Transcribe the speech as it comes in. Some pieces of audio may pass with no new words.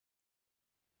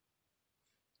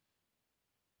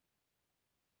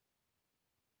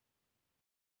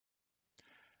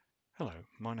Hello,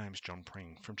 my name is John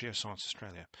Pring from Geoscience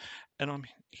Australia, and I'm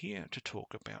here to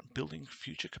talk about building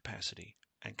future capacity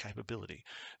and capability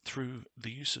through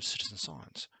the use of citizen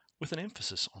science, with an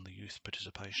emphasis on the youth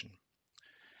participation.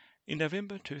 In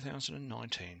November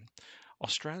 2019,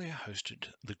 Australia hosted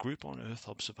the Group on Earth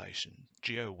Observation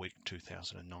Geo Week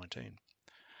 2019,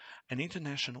 an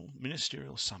international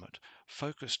ministerial summit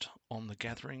focused on the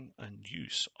gathering and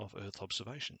use of Earth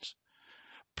observations.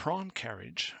 Prime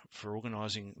carriage for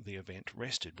organising the event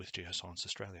rested with Geoscience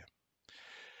Australia.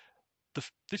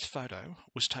 This photo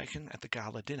was taken at the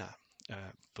gala dinner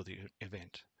for the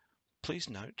event. Please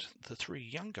note the three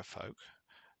younger folk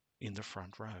in the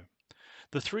front row.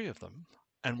 The three of them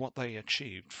and what they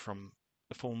achieved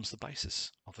forms the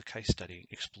basis of the case study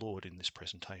explored in this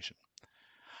presentation.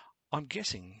 I'm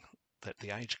guessing that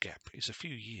the age gap is a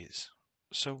few years,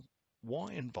 so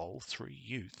why involve three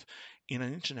youth in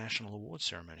an international award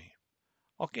ceremony?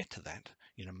 I'll get to that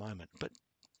in a moment, but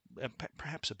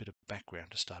perhaps a bit of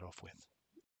background to start off with.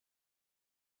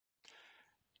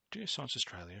 Geoscience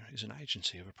Australia is an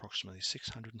agency of approximately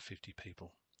 650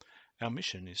 people. Our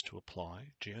mission is to apply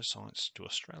geoscience to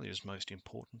Australia's most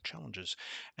important challenges,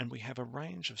 and we have a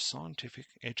range of scientific,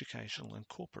 educational and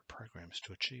corporate programs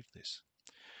to achieve this.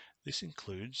 This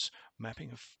includes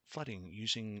mapping of flooding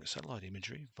using satellite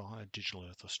imagery via Digital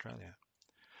Earth Australia,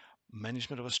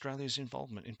 management of Australia's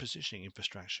involvement in positioning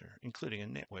infrastructure, including a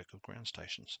network of ground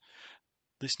stations.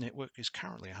 This network is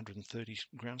currently 130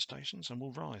 ground stations and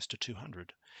will rise to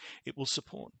 200. It will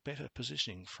support better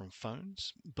positioning from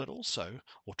phones, but also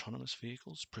autonomous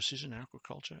vehicles, precision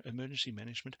agriculture, emergency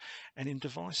management, and in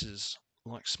devices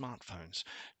like smartphones,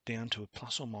 down to a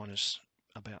plus or minus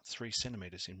about 3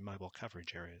 centimetres in mobile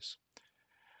coverage areas.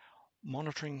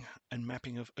 Monitoring and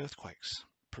mapping of earthquakes,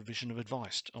 provision of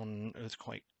advice on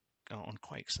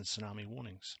quakes and tsunami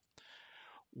warnings.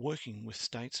 Working with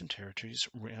states and territories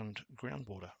around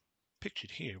groundwater.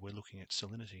 Pictured here, we're looking at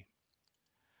salinity.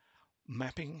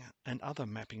 Mapping and other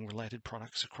mapping related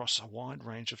products across a wide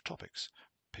range of topics.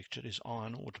 Pictured is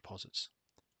iron ore deposits.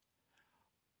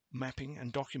 Mapping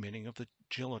and documenting of the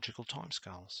geological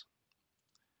timescales.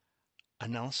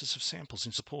 Analysis of samples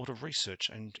in support of research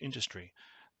and industry.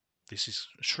 This is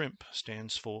SHRIMP,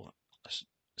 stands for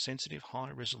Sensitive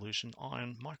High Resolution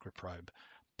Iron Microprobe,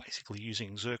 basically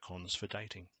using zircons for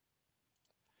dating.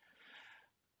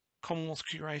 Commonwealth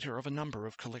curator of a number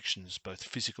of collections, both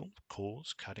physical,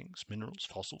 cores, cuttings, minerals,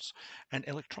 fossils, and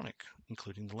electronic,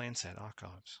 including the Landsat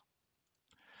archives.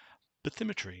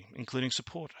 Bathymetry, including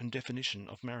support and definition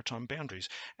of maritime boundaries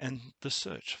and the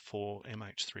search for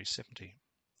MH370.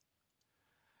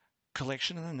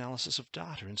 Collection and analysis of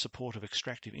data in support of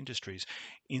extractive industries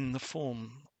in the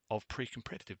form of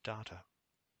pre-competitive data.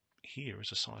 Here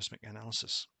is a seismic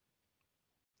analysis.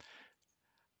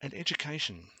 And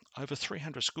education. Over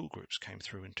 300 school groups came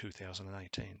through in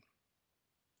 2018.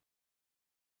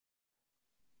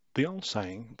 The old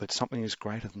saying that something is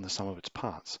greater than the sum of its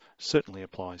parts certainly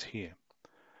applies here.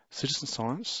 Citizen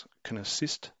science can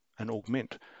assist and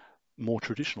augment more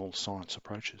traditional science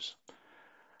approaches.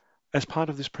 As part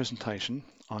of this presentation,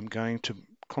 I'm going to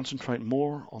concentrate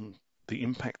more on the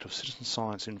impact of citizen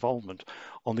science involvement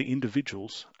on the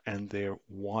individuals and their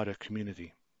wider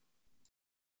community.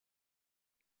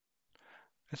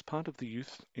 As part of the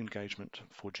youth engagement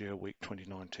for Geo Week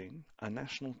 2019, a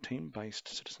national team-based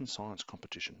citizen science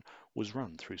competition was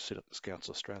run through Scouts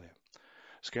Australia.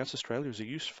 Scouts Australia is a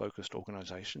youth-focused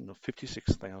organisation of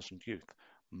 56,000 youth,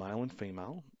 male and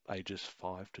female, ages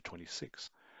 5 to 26.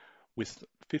 With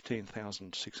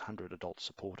 15,600 adult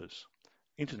supporters.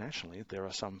 Internationally, there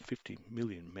are some 50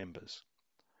 million members.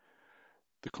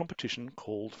 The competition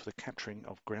called for the capturing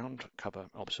of ground cover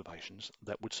observations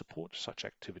that would support such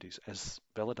activities as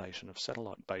validation of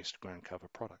satellite-based ground cover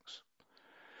products.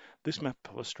 This map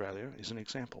of Australia is an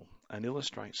example and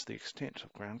illustrates the extent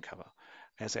of ground cover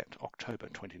as at October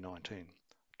 2019,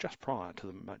 just prior to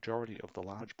the majority of the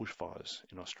large bushfires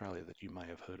in Australia that you may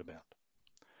have heard about.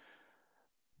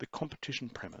 The competition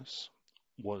premise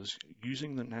was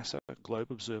using the NASA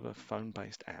Globe Observer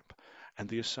phone-based app and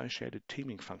the associated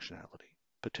teaming functionality.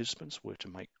 Participants were to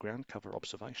make ground cover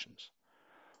observations.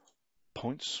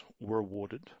 Points were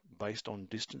awarded based on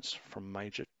distance from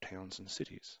major towns and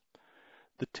cities.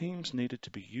 The teams needed to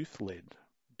be youth-led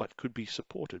but could be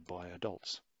supported by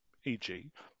adults,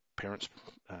 e.g. parents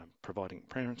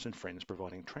and friends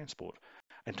providing transport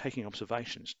and taking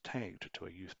observations tagged to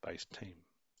a youth-based team.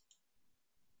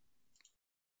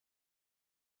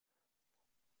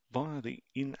 Via the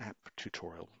in-app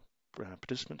tutorial,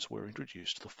 participants were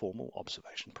introduced to the formal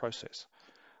observation process.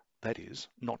 That is,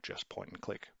 not just point and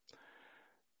click.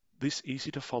 This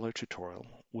easy-to-follow tutorial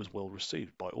was well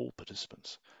received by all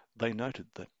participants. They noted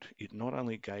that it not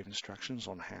only gave instructions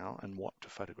on how and what to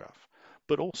photograph,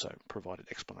 but also provided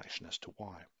explanation as to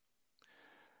why.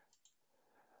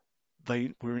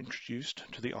 They were introduced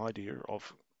to the idea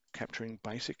of capturing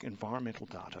basic environmental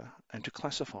data and to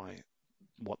classify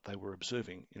what they were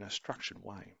observing in a structured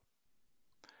way,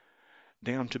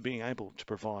 down to being able to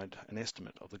provide an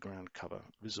estimate of the ground cover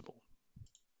visible.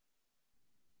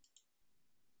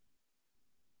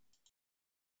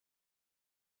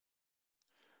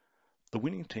 The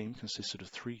winning team consisted of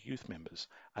 3 youth members,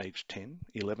 aged 10,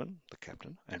 11, the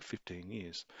captain, and 15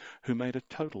 years, who made a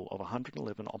total of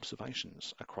 111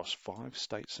 observations across 5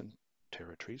 states and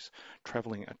territories,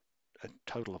 travelling a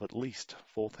total of at least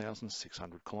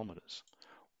 4,600 kilometres,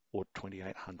 or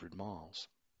 2,800 miles.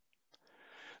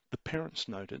 The parents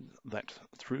noted that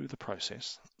through the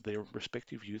process, their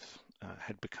respective youth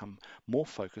had become more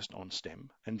focused on STEM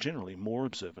and generally more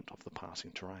observant of the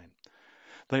passing terrain.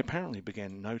 They apparently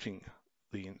began noting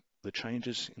the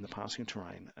changes in the passing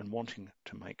terrain and wanting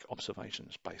to make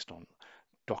observations based on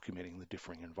documenting the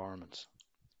differing environments.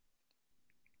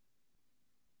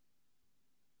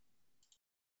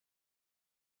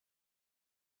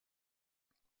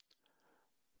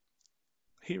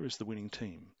 Here is the winning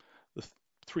team, the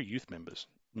 3 youth members,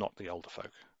 not the older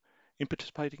folk. In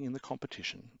participating in the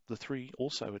competition, the 3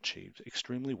 also achieved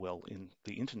extremely well in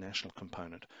the international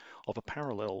component of a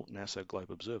parallel NASA Globe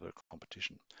Observer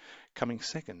competition, coming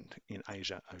second in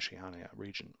Asia-Oceania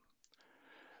region.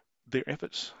 Their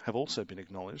efforts have also been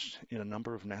acknowledged in a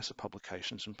number of NASA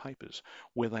publications and papers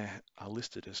where they are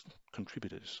listed as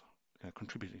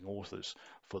contributing authors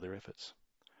for their efforts.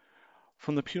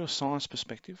 From the pure science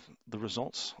perspective, the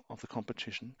results of the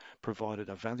competition provided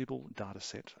a valuable data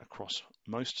set across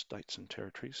most states and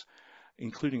territories,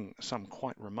 including some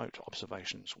quite remote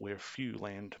observations where few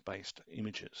land-based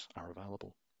images are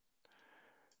available.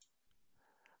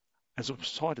 As a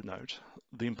side note,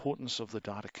 the importance of the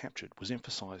data captured was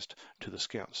emphasised to the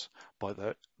Scouts by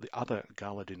the other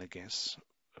gala dinner guests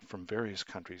from various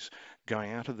countries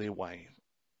going out of their way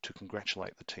to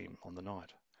congratulate the team on the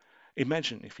night.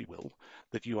 Imagine, if you will,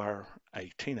 that you are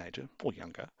a teenager or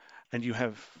younger and you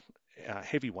have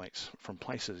heavyweights from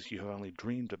places you have only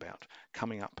dreamed about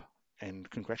coming up and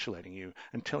congratulating you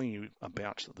and telling you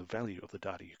about the value of the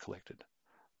data you collected.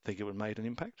 Think it would have made an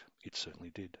impact? It certainly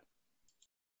did.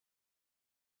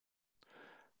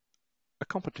 A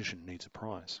competition needs a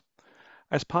prize.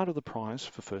 As part of the prize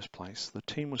for first place, the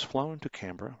team was flown to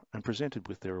Canberra and presented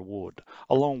with their award,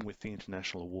 along with the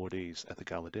international awardees at the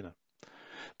gala dinner.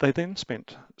 They then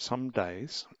spent some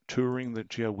days touring the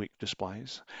GeoWeek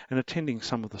displays and attending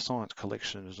some of the science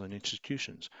collections and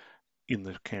institutions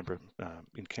in Canberra,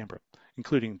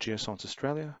 including Geoscience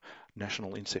Australia,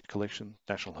 National Insect Collection,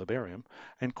 National Herbarium,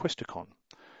 and Questacon,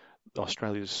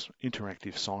 Australia's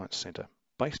interactive science centre,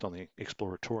 based on the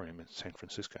Exploratorium in San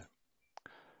Francisco.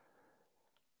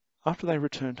 After they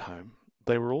returned home,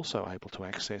 they were also able to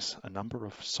access a number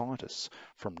of scientists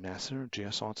from NASA,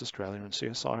 Geoscience Australia, and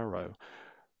CSIRO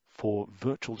for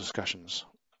virtual discussions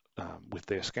with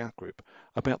their scout group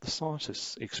about the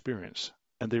scientists' experience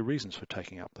and their reasons for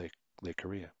taking up their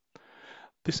career.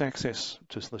 This access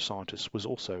to the scientists was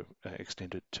also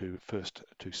extended to first,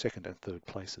 to second and third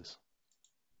places.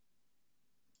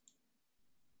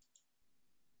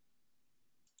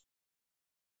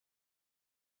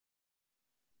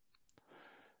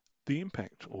 The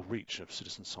impact or reach of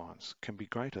citizen science can be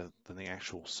greater than the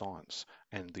actual science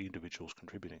and the individuals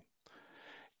contributing.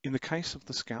 In the case of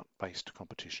the Scout-based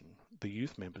competition, the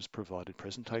youth members provided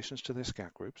presentations to their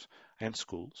Scout groups and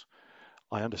schools.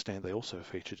 I understand they also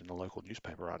featured in a local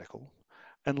newspaper article,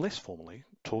 and less formally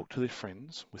talked to their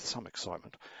friends with some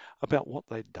excitement about what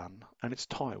they'd done and its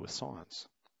tie with science.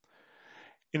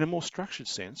 In a more structured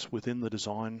sense, within the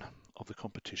design of the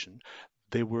competition,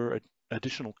 there were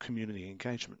additional community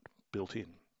engagement built in.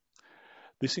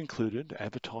 This included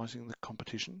advertising the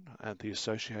competition at the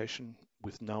association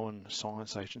with known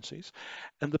science agencies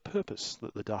and the purpose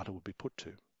that the data would be put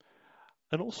to.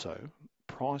 And also,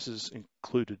 prizes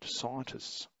included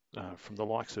scientists from the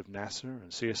likes of NASA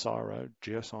and CSIRO,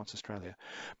 Geoscience Australia,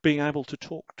 being able to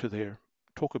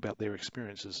talk about their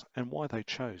experiences and why they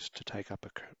chose to take up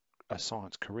a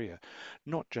science career,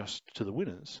 not just to the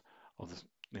winners of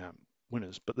the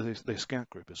winners, but their scout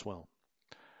group as well.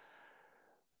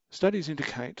 Studies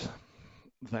indicate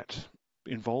that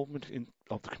involvement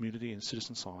of the community in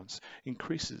citizen science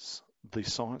increases the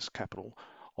science capital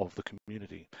of the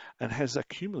community and has a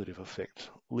cumulative effect,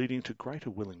 leading to greater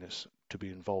willingness to be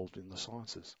involved in the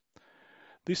sciences.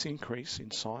 This increase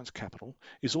in science capital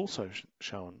is also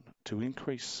shown to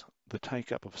increase the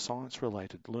take-up of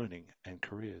science-related learning and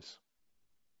careers.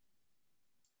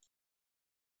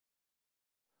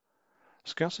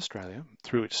 Scouts Australia,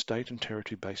 through its state and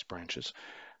territory-based branches,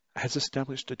 has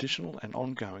established additional and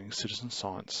ongoing citizen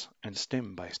science and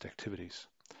STEM-based activities.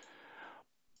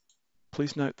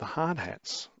 Please note the hard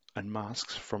hats and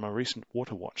masks from a recent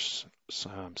Waterwatch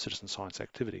citizen science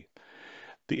activity.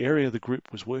 The area the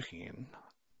group was working in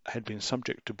had been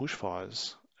subject to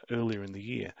bushfires earlier in the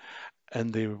year,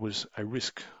 and there was a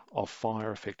risk of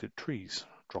fire-affected trees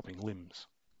dropping limbs.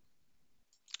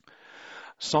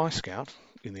 CitScout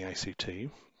in the ACT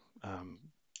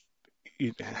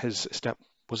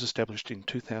was established in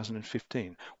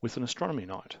 2015 with an astronomy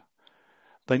night.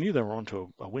 They knew they were onto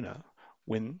a winner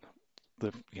when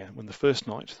the first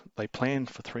night they planned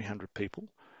for 300 people,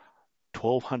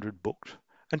 1,200 booked,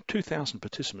 and 2,000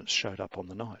 participants showed up on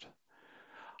the night.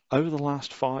 Over the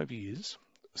last 5 years,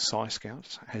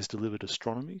 CitScouts has delivered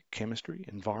astronomy, chemistry,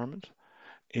 environment,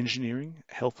 engineering,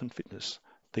 health and fitness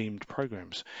themed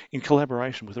programs in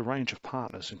collaboration with a range of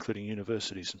partners, including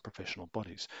universities and professional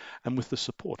bodies, and with the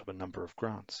support of a number of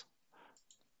grants.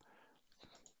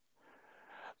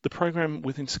 The program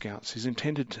within Scouts is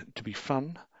intended to be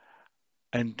fun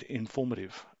and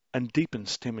informative and deepen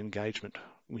STEM engagement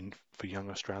for young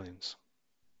Australians.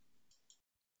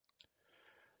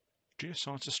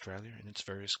 Geoscience Australia, in its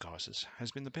various guises,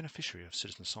 has been the beneficiary of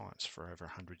citizen science for over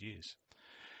 100 years.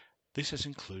 This has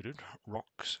included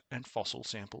rocks and fossil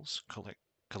samples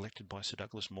collected by Sir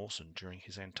Douglas Mawson during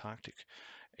his Antarctic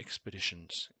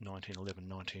expeditions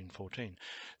 1911-1914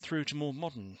 through to more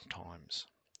modern times.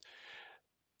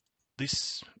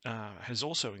 This has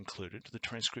also included the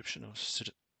transcription of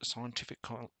scientific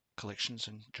collections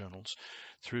and journals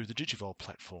through the Digivol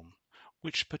platform,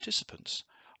 which participants,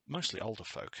 mostly older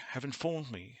folk, have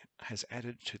informed me has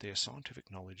added to their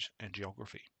scientific knowledge and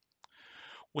geography.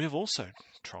 We have also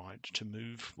tried to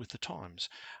move with the times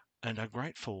and are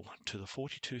grateful to the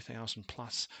 42,000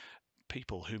 plus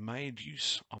people who made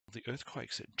use of the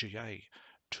Earthquakes at GA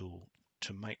tool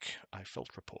to make a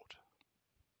felt report.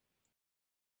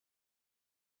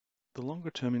 The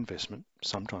longer-term investment,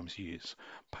 sometimes years,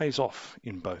 pays off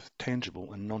in both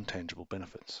tangible and non-tangible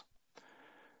benefits.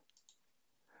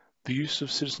 The use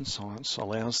of citizen science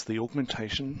allows the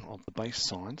augmentation of the base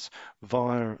science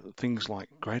via things like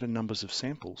greater numbers of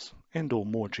samples and/or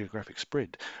more geographic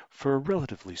spread for a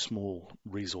relatively small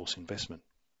resource investment.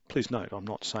 Please note, I'm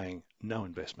not saying no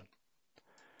investment.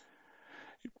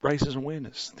 It raises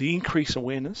awareness. The increased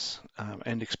awareness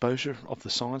and exposure of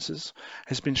the sciences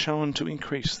has been shown to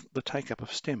increase the take-up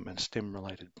of STEM and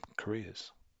STEM-related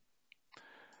careers.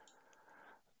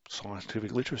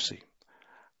 Scientific literacy.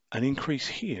 An increase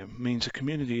here means a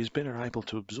community is better able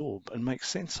to absorb and make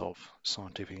sense of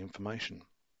scientific information.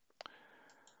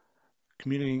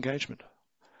 Community engagement.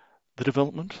 The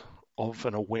development of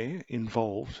an aware,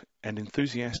 involved and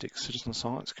enthusiastic citizen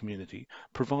science community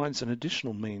provides an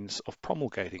additional means of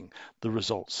promulgating the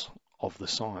results of the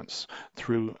science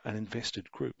through an invested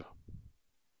group.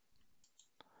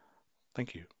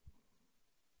 Thank you.